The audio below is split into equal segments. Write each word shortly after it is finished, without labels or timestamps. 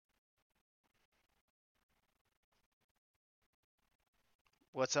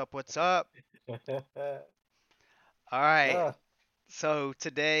What's up? What's up? All right. Ah, So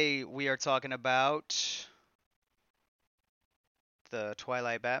today we are talking about the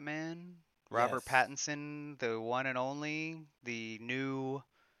Twilight Batman, Robert yes, Pattinson, the one and only, the new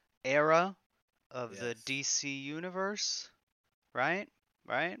era of the yes. DC universe, right?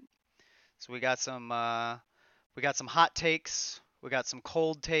 Right? So we got some hot takes, we got some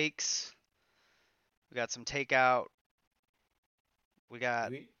cold takes, we got some takeout, we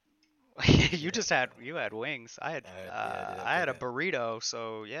got We, you had wings. I had yeah, I did have I had a takeout. burrito,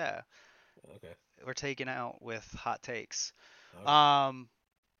 so yeah, Okay, we're taking out with hot takes. okay. Um,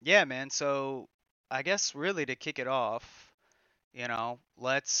 yeah, man. So I guess really to kick it off,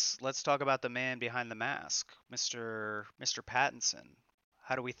 let's talk about the man behind the mask, Mr. Pattinson.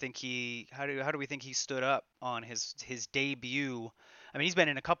 How do we think he stood up on his debut? I mean, he's been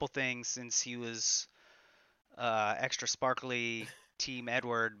in a couple things since he was extra sparkly Team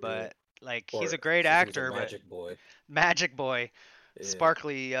Edward, Yeah. but like he's Or a great since he was a actor, but magic boy. Magic Boy, Yeah.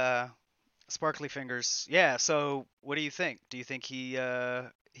 sparkly fingers. Yeah, so what do you think? Do you think he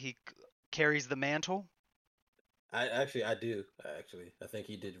carries the mantle? I do. I think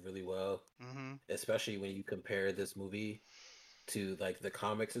he did really well, Mhm. especially when you compare this movie to like the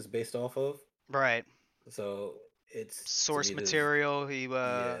comics it's based off of. Right. So it's to Source me this, material, he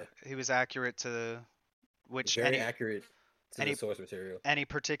uh yeah, he was accurate to which very accurate to the any source material. any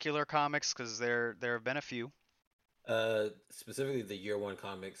particular comics cuz there have been a few. Specifically the year one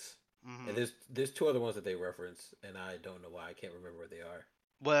comics, and Mhm. there's two other ones that they reference, and I don't know why I can't remember what they are.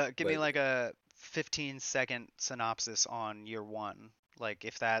 Well, give me But like a 15-second synopsis on year 1. Like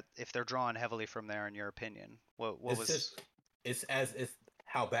if they're drawing heavily from there in your opinion. What it's was just it's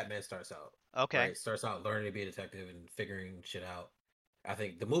how Batman starts out, Okay. right? Starts out learning to be a detective and figuring shit out. I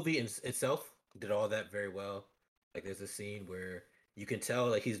think the movie itself did all that very well. Like there's a scene where you can tell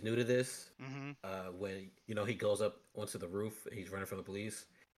like he's new to this. Mhm. When he goes up onto the roof, he's running from the police,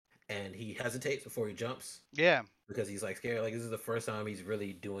 and he hesitates before he jumps Yeah. because he's like scared. Like this is the first time he's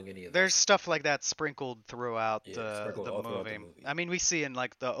really doing any of There's this. stuff like that sprinkled throughout Yeah, the sprinkled the all throughout the movie. I movie. mean, we see in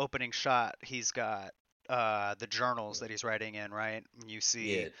like the opening shot, he's got the journals Yeah, that he's writing in, right? And you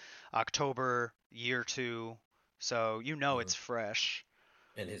see yeah. October year 2, so you know Mhm. it's fresh.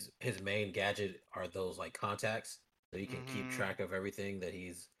 And his main gadget are those like contacts, so he can keep Hmm. track of everything that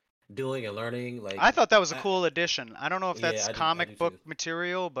he's doing and learning. I Like, thought that was a I, cool addition. I don't know if yeah, that's I do comic book too.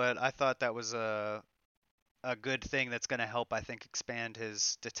 material, but I thought that was a good thing that's going to help, I think, expand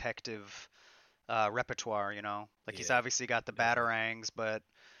his detective repertoire, you know? Like he's Yeah, obviously got the definitely. batarangs, but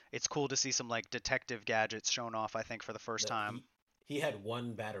it's cool to see some like detective gadgets shown off, I think, for the first No, time. he had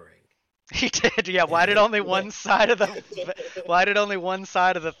one battering. He did, yeah. Why did only one side of the why did only one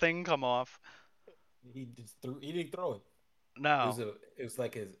side of the thing come off? He didn't throw it. It was No.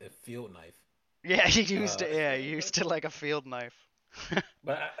 like a field knife. Yeah, he used Uh, it. Yeah, he used it like a field knife.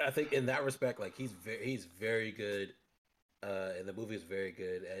 but I think in that respect, like he's very good. And the movie is very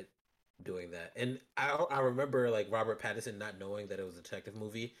good at doing that. And I remember like Robert Pattinson not knowing that it was a detective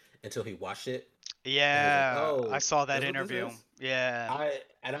movie until he watched it, and he was like, Yeah, I "Oh, saw that that's what this interview. is." Yeah. I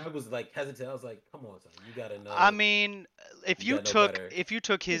was like hesitant. I was like, "Come on, son, you gotta I know. mean, if You you gotta know took better." if you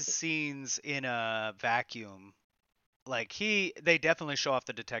took his scenes in a vacuum, like they definitely show off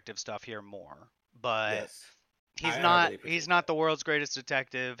the detective stuff here more. But Yes, he's I not really he's appreciate not that the world's greatest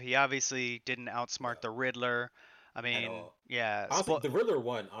detective. He obviously didn't outsmart no the Riddler. I at mean, all. yeah, Honestly, the Riddler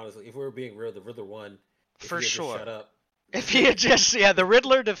won. Honestly, if we were being real, the Riddler won. If for he had just sure. shut up. If he had just yeah, the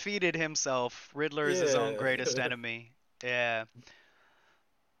Riddler defeated himself. Riddler is his own Yeah. greatest enemy. Yeah.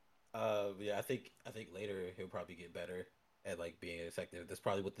 Yeah, I think later he'll probably get better at like being a detective. That's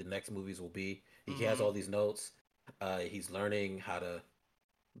probably what the next movies will be. He has all Mhm. these notes. He's learning how to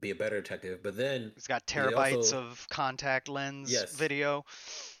be a better detective. But then He's got he terabytes also, of contact lens yes, video.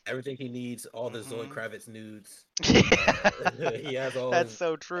 everything he needs, all the Zoe Mhm. Kravitz nudes. Uh, Yeah. he has all That's his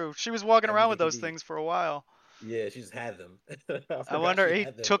so true. She was walking around with everything he those needs. things for a while. Yeah, she just had them. I I forgot wonder she he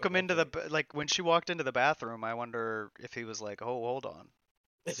had them took at him one into the point. like when she walked into the bathroom. I wonder if he was like, "Oh, hold on,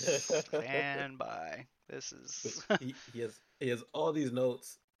 stand by. This But is." he has all these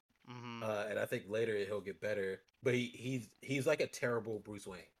notes. Hmm. And I think later he'll get better. But he's like a terrible Bruce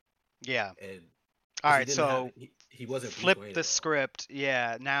Wayne, Yeah. and All because right. So he wasn't Bruce flip Wayne the at all. script.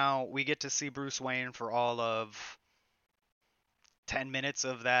 Yeah. Now we get to see Bruce Wayne for all of 10 minutes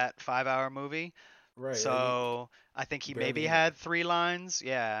of that 5-hour movie. Right? Like So I think he barely maybe anything. had 3 lines.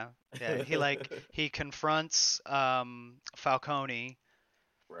 Yeah. Yeah. He confronts Falcone.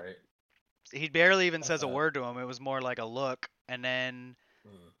 Right? He barely even says a Uh, word to him. It was more like a look, and then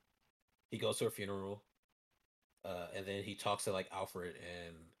mm. He goes to a funeral. and then he talks to like Alfred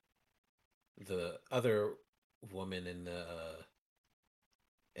and the other woman in the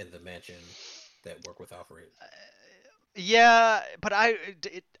mansion that work with Alfred. Yeah, but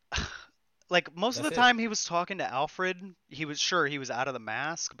like most of That's the it. time he was talking to Alfred, he was out of the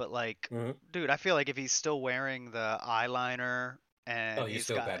mask, but like, Hmm. dude, I feel like if he's still wearing the eyeliner Oh, and he's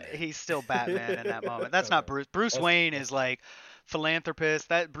still Batman. he's still Batman in that moment. That's not Okay, Bruce. Bruce that's Wayne that's is fine. like philanthropist.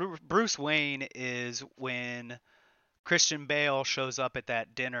 That Bruce Wayne is when Christian Bale shows up at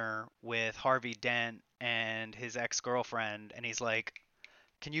that dinner with Harvey Dent and his ex-girlfriend, and he's like,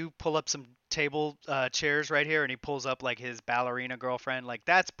 can you pull up some table chairs right here? And he pulls up like his ballerina girlfriend. Like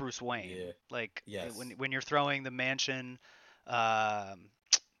that's Bruce Wayne. Yeah. Like Yes. when you're throwing the mansion, um,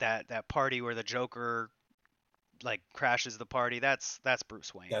 that party where the Joker like crashes the party. That's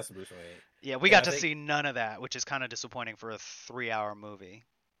Bruce Wayne. That's Bruce Wayne. Yeah, we And got I to think see none of that, which is kind of disappointing for a 3 hour movie.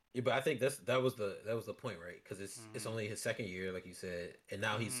 yeah, but I think that was the point, right? Because it's Mhm. only his second year, like you said, and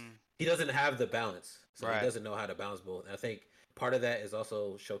now Mhm. he doesn't have the balance, so he Right. doesn't know how to balance both. And I think part of that is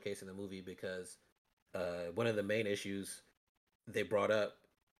also showcased in the movie because one of the main issues they brought up,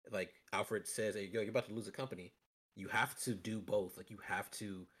 like Alfred says, "Hey, yo, you're about to lose a company. You have to do both. Like you have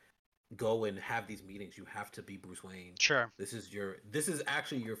to go and have these meetings. You have to be Bruce Wayne. Sure. This is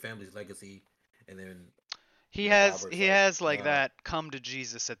actually your family's legacy." And then Albert's He like, has like "Nah, that come to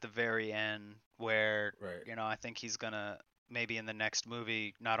Jesus at the very end where, right." I think he's gonna maybe in the next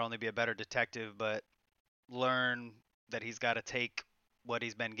movie not only be a better detective but learn that he's got to take what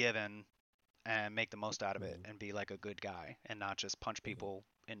he's been given and make the most out of it Mhm, and be like a good guy and not just punch mhm. people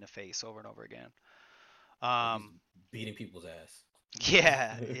in the face over and over again. And he's Um, beating people's ass.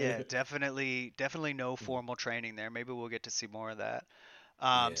 yeah, yeah, definitely no formal training there. Maybe we'll get to see more of that.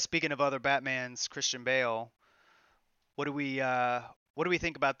 Yeah. Speaking of other Batmans, Christian Bale, what do we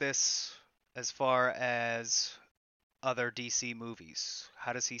think about this as far as other DC movies?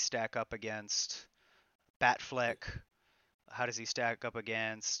 How does he stack up against Batfleck? How does he stack up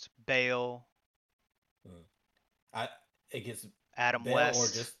against Bale, Mm. I it gets Adam Bale or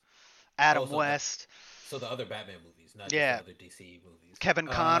West, just Adam also the West? so the other Batman movies, not just the Yeah, other DC movies. Kevin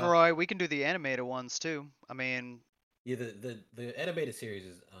Conroy. We can do the animated ones too. I mean, Yeah, the animated series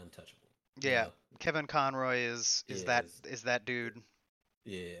is untouchable. You yeah, know, Kevin Conroy yeah, is that dude.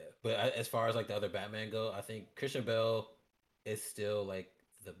 yeah. But as far as like the other Batman go, I think Christian Bale is still like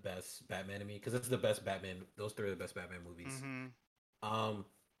the best Batman to me because it's the best Batman. Those three are the best Batman movies. Mhm. Um,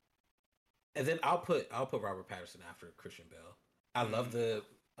 and then I'll put Robert Patterson after Christian Bale. I love Mm. the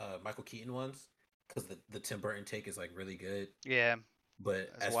Michael Keaton ones because the Tim Burton take is like really good. Yeah,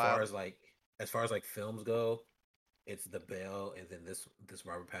 But that's wild. as far as like films go, it's the Bale and then this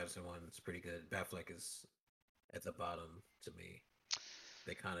Robert Patterson one is pretty good. Batfleck is at the bottom to me.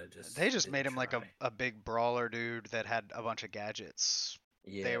 They kind of They just just made didn't him like try. a big brawler dude that had a bunch of gadgets.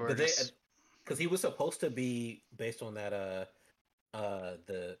 They Yeah, were but they just because he was supposed to be based on that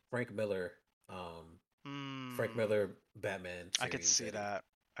the Frank mm, Miller Batman I could series see that that.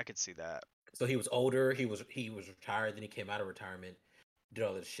 I could see that. so he was older, he was retired, then he came out of retirement, did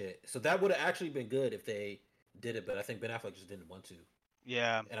all this shit. So that would have actually been good if they did it, but I think Ben Affleck just didn't want to.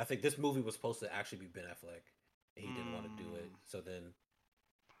 Yeah. And I think this movie was supposed to actually be Ben Affleck, and he didn't want to do it. Mm. So then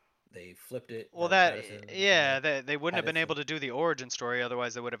they flipped it. Well, Robert that Patterson is yeah, now they wouldn't have been able Pattinson. to do the origin story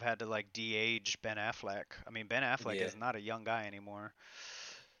otherwise they would have had to like de-age Ben Affleck. I mean, Ben Affleck Yeah, is not a young guy anymore.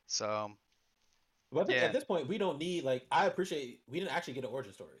 So, but I think at yeah. this point we don't need like I appreciate we didn't actually get an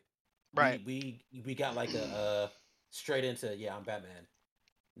origin story. Right. We got like a straight into yeah I'm Batman.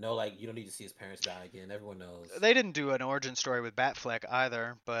 No, like you don't need to see his parents die again. Everyone knows. They didn't do an origin story with Batfleck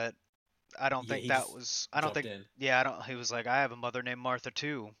either, but Yeah, he just I don't jumped think in. yeah, I don't he was like I have a mother named Martha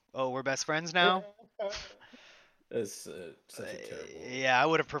too. Oh, we're best friends now? It's such a terrible, Yeah, I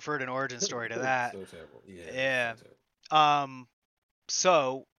would have preferred an origin story to that. so terrible. Yeah, it's so Yeah. terrible. Um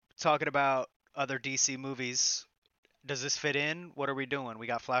so talking about other DC movies, does this fit in? What are we doing? We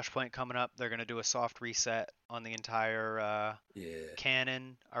got Flashpoint coming up. They're going to do a soft reset on the entire Yeah,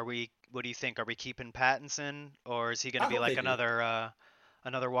 canon. Are we? What do you think? Are we keeping Pattinson, or is he going to I be hope they like do.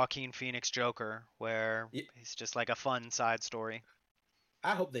 another Joaquin Phoenix Joker, where Yeah, he's just like a fun side story?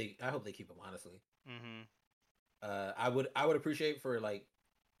 I hope they keep him honestly. Hmm. I would appreciate for like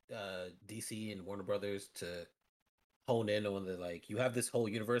DC and Warner Brothers to hone in on the like you have this whole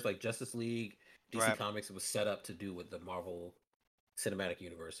universe like Justice League, DC Right. Comics was set up to do what the Marvel Cinematic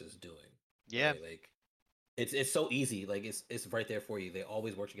Universe is doing, Yeah. right? Like it's so easy. Like it's right there for you. They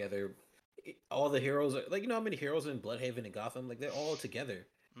always work together. All the heroes are like you know how many heroes in Bloodhaven and Gotham like they're all together.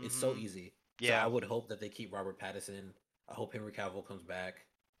 It's so Hmm. easy. So I Yeah. would hope that they keep Robert Pattinson. I hope Henry Cavill comes back.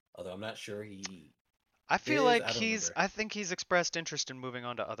 Although I'm not sure he I feel Is like I don't remember. I think he's expressed interest in moving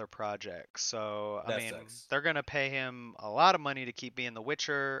on to other projects. So, I That mean, sucks. they're going to pay him a lot of money to keep being The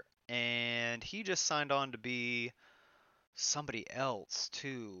Witcher, and he just signed on to be somebody else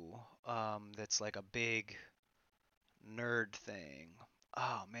too. That's like a big nerd thing.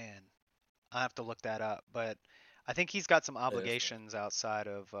 Oh man, I have to look that up, but I think he's got some That is funny. obligations outside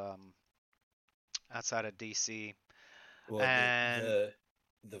of DC. Well, And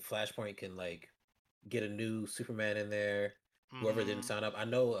the Flashpoint can like get a new Superman in there. Whoever didn't mhm sign up, I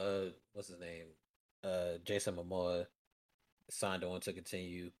know. What's his name? Jason Momoa signed on to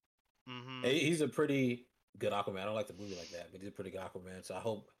continue. mhm He's a pretty good Aquaman. I don't like the movie like that, but he's a pretty good Aquaman. So I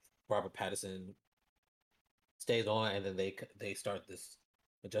hope Robert Pattinson stays on, and then they start this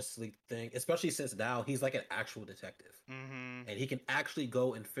Justice League thing. Especially since now he's like an actual detective, mhm and he can actually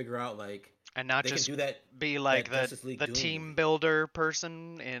go and figure out like and not they can just do that be like Justice League the Doom team movie. builder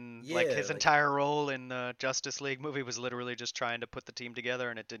person in like Yeah, his like entire role in the Justice League movie was literally just trying to put the team together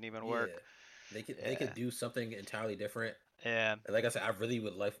and it didn't even yeah, work. they could Yeah. do something entirely different. Yeah. And like I said, I really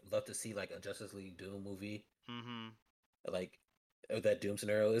would love to see like a Justice League Doom movie, Mhm. like that Doom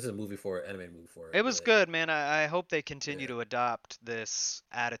scenario. This is a movie for it, animated movie for it, It was but good, man. I hope they continue yeah, to adopt this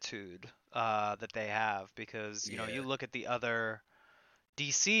attitude that they have because, you know, you yeah, look at the other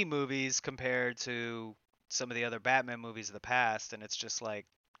DC movies compared to some of the other Batman movies of the past, and it's just like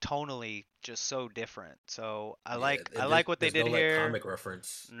tonally just so different. So yeah. I And like what they there's did no like here. comic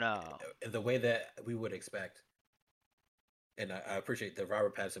reference No. in the way that we would expect. And I appreciate the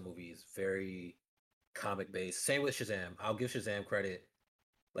Robert Pattinson movie is very comic based. Same with Shazam. I'll give Shazam credit.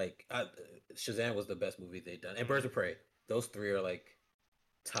 Like Shazam was the best movie they've done, and Birds of Hmm. Prey. Those three are like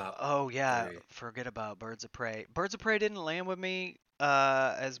top Oh yeah, three. forget about Birds of Prey. Birds of Prey didn't land with me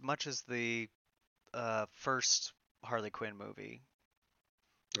as much as the first Harley Quinn movie.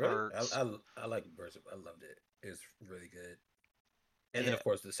 Really, Or I like Birds. I loved it. It's really good. And then yeah, of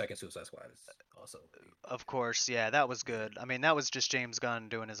course the second Suicide Squad is also of course, yeah, that was yeah, good. I mean, that was just James Gunn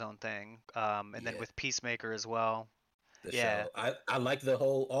doing his own thing. And then yeah. with Peacemaker as well. The Yeah. show. I like the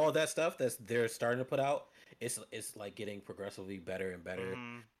whole all that stuff that's they're starting to put out. It's like getting progressively better and better.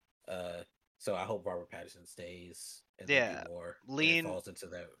 Hmm. Uh, so I hope Robert Pattinson stays and they do Yeah. more and it Lean falls into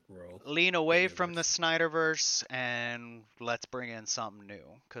that role, lean that away from the universe. Snyderverse and let's bring in something new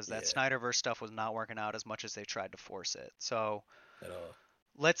because that Yeah, Snyderverse stuff was not working out as much as they tried to force it. So at all.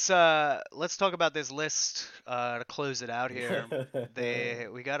 let's talk about this list to close it out here.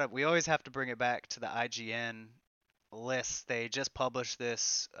 We always have to bring it back to the IGN list. They just published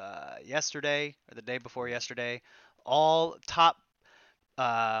this yesterday or the day before yesterday. All top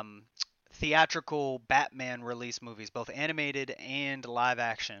um, theatrical Batman release movies, both animated and live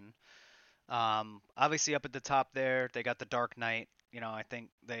action. Obviously, up at the top there, they got The Dark Knight. You know, I think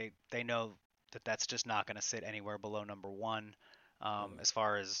they know that that's just not going to sit anywhere below number one. Mhm, As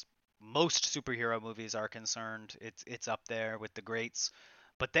far as most superhero movies are concerned, it's up there with the greats.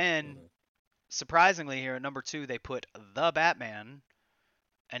 But then, mhm. surprisingly, here at number two, they put The Batman,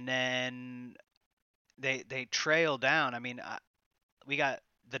 and then they trail down. I mean, we got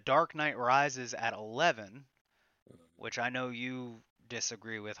The Dark Knight Rises at 11, Mhm. which I know you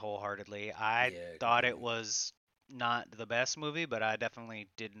disagree with wholeheartedly. I Yeah, thought it completely. was not the best movie, but I definitely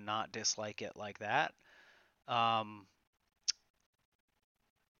did not dislike it like that. Um,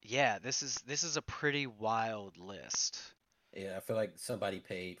 yeah, this is a pretty wild list. Yeah, I feel like somebody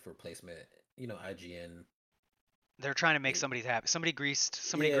paid for placement. IGN. They're trying to make They, somebody happy. Somebody greased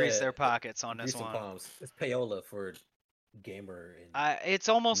yeah, their pockets on this grease some one. palms. It's payola for gamer and It's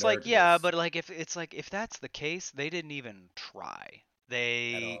almost like nerd yeah, lists but like if it's like if that's the case, they didn't even try.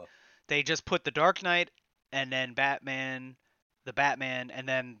 at They all. they just put the Dark Knight and then Batman, and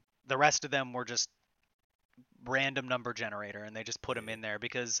then the rest of them were just random number generator, and they just put them Yeah. in there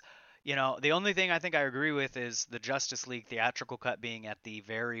because the only thing I think I agree with is the Justice League theatrical cut being at the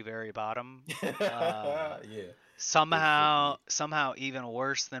very very bottom. Uh, Yeah, it should somehow be. somehow even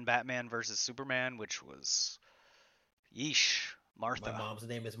worse than Batman versus Superman, which was yeesh, My Martha. mom's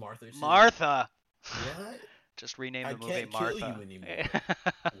name is Martha too. Martha. What? Just rename I the movie can't kill you Martha. anymore.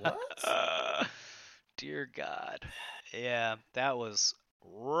 What? Dear God. Yeah, that was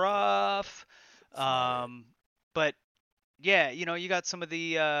rough. It's not it. Um, but yeah, you got some of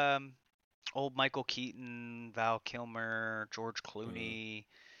the old Michael Keaton, Val Kilmer, George Mm. Clooney.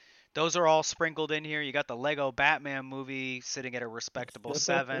 Those are all sprinkled in here. You got the Lego Batman movie sitting at a respectable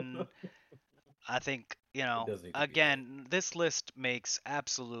seven. It I think, doesn't need to be there. again, this list makes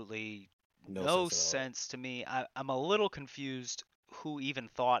absolutely No no sense at all. sense to me. I'm a little confused who even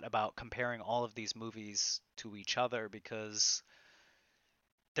thought about comparing all of these movies to each other because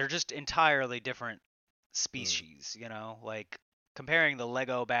they're just entirely different Mm, species, like comparing the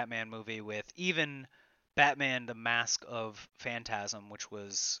Lego Batman movie with even Batman the Mask of Phantasm, which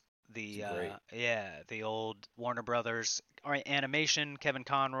was it's the great. the old Warner Brothers animation, Kevin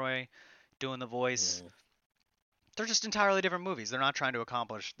Conroy doing the voice. Mm, They're just entirely different movies. They're not trying to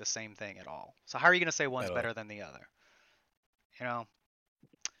accomplish the same thing at all. So how are you going to say one's at all. better than the other? You know,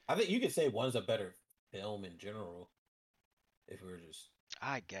 I think you could say one's a better film in general if we were just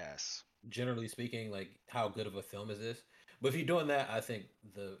I guess. generally speaking, like how good of a film is this? But if you're doing that, I think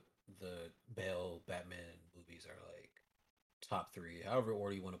the Bale Batman movies are like top three, however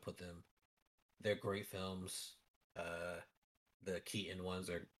order you want to put them. They're great films. Uh, the Keaton ones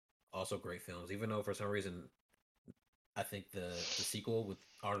are also great films, even though for some reason I think the sequel with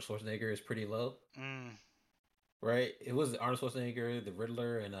Arnold Schwarzenegger is pretty low. Mm. Right? It was Arnold Schwarzenegger, the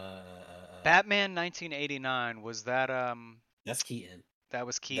Riddler, and Batman 1989 was that's Keaton. that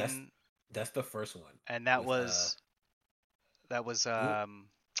was That's Keaton, that's the first one and with that was U- damn,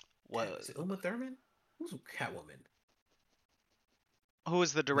 what is it Uma Thurman? Who's Catwoman? who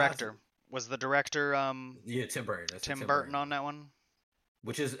was the Not director? Was the director yeah, Tim Burton. That's the Tim Tim Burton Burton on one, that one?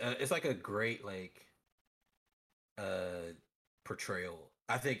 which is it's like a great like uh portrayal.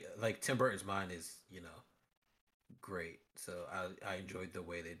 I think like Tim Burton's mind is great, so I enjoyed the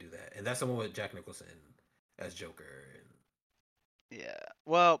way they do that, and that's the one with Jack Nicholson as Joker, and Yeah.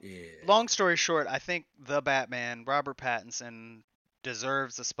 Well, long yeah. story short, I think the Batman, Robert Pattinson,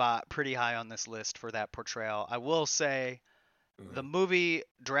 deserves a spot pretty high on this list for that portrayal. I will say the Mhm. movie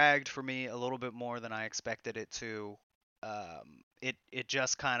dragged for me a little bit more than I expected it to. It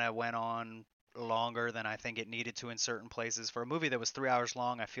just kind of went on longer than I think it needed to in certain places. For a movie that was 3 hours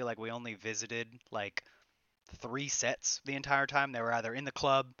long, I feel like we only visited like three sets the entire time. They were either in the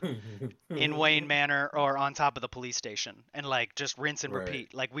club, in Wayne Manor, or on top of the police station, and like just rinse and Right.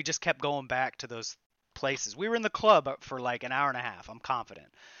 repeat. Like we just kept going back to those places. We were in the club for like an hour and a half. I'm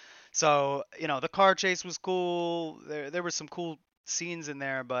confident. So the car chase was cool. There were some cool scenes in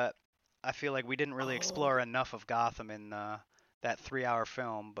there, but I feel like we didn't really explore Oh, enough of Gotham in that 3 hour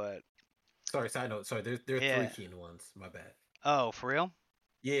film. But sorry. Side note. Sorry. There are three yeah. Keaton ones. My bad. Oh, for real?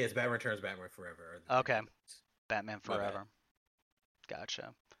 Yeah, it's Batman Returns, Batman Forever are the three Okay. Keaton ones. Batman My bad. Forever.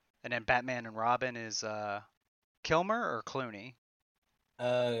 Gotcha. And then Batman and Robin is Kilmer or Clooney?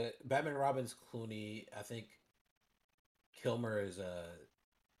 Batman and Robin's Clooney. I think Kilmer is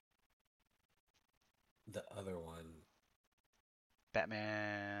the other one.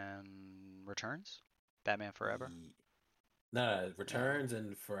 Batman Returns? Batman Forever? He, no, No. Returns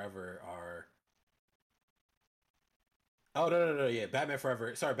and Forever are. Oh no. Yeah, Batman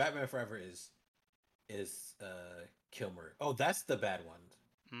Forever. Sorry, Batman Forever is Kilmer. Oh, that's the bad one.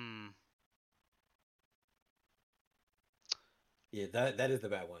 Hmm. Yeah, that is the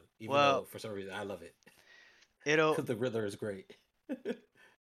bad one. Even Well, though for some reason I love it it'll. because the Riddler is great.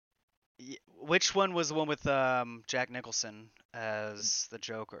 Which one was the one with Jack Nicholson as the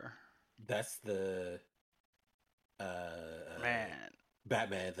Joker? That's the Man.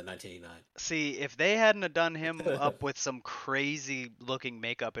 Batman, the 1989. See, if they hadn't have done him up with some crazy looking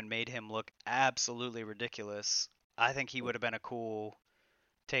makeup and made him look absolutely ridiculous, I think he would have been a cool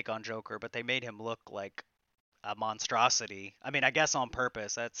take on Joker, but they made him look like a monstrosity. I mean, I guess on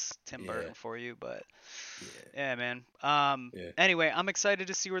purpose. That's Tim Yeah, Burton for you, but yeah, yeah, man. yeah, Anyway, I'm excited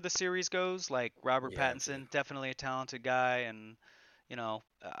to see where the series goes. Like Robert yeah. I am too. Pattinson, definitely a talented guy, and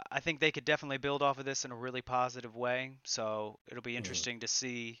I think they could definitely build off of this in a really positive way. So it'll be Mhm. interesting to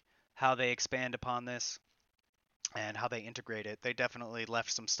see how they expand upon this and how they integrate it. They definitely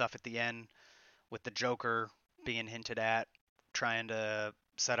left some stuff at the end with the Joker being hinted at, trying to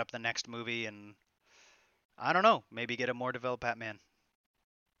set up the next movie, and I don't know, maybe get a more developed Batman.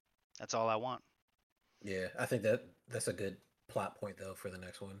 That's all I want. Yeah, I think that's a good plot point though for the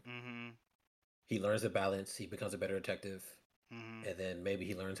next one. Mhm. He learns the balance. He becomes a better detective, Mhm. and then maybe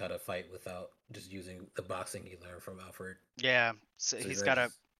he learns how to fight without just using the boxing he learned from Alfred. Yeah, so So he's he's like, got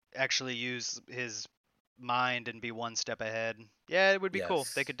to actually use his mind and be one step ahead. Yeah, it would be cool.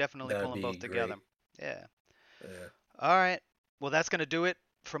 They yes, could definitely that pull would them be both together. great. Yeah. Yeah, All right. Well, that's going to do it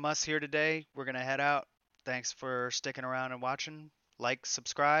from us here today. We're going to head out. Thanks for sticking around and watching. Like,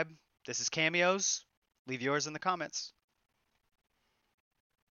 subscribe. This is Cameos. Leave yours in the comments.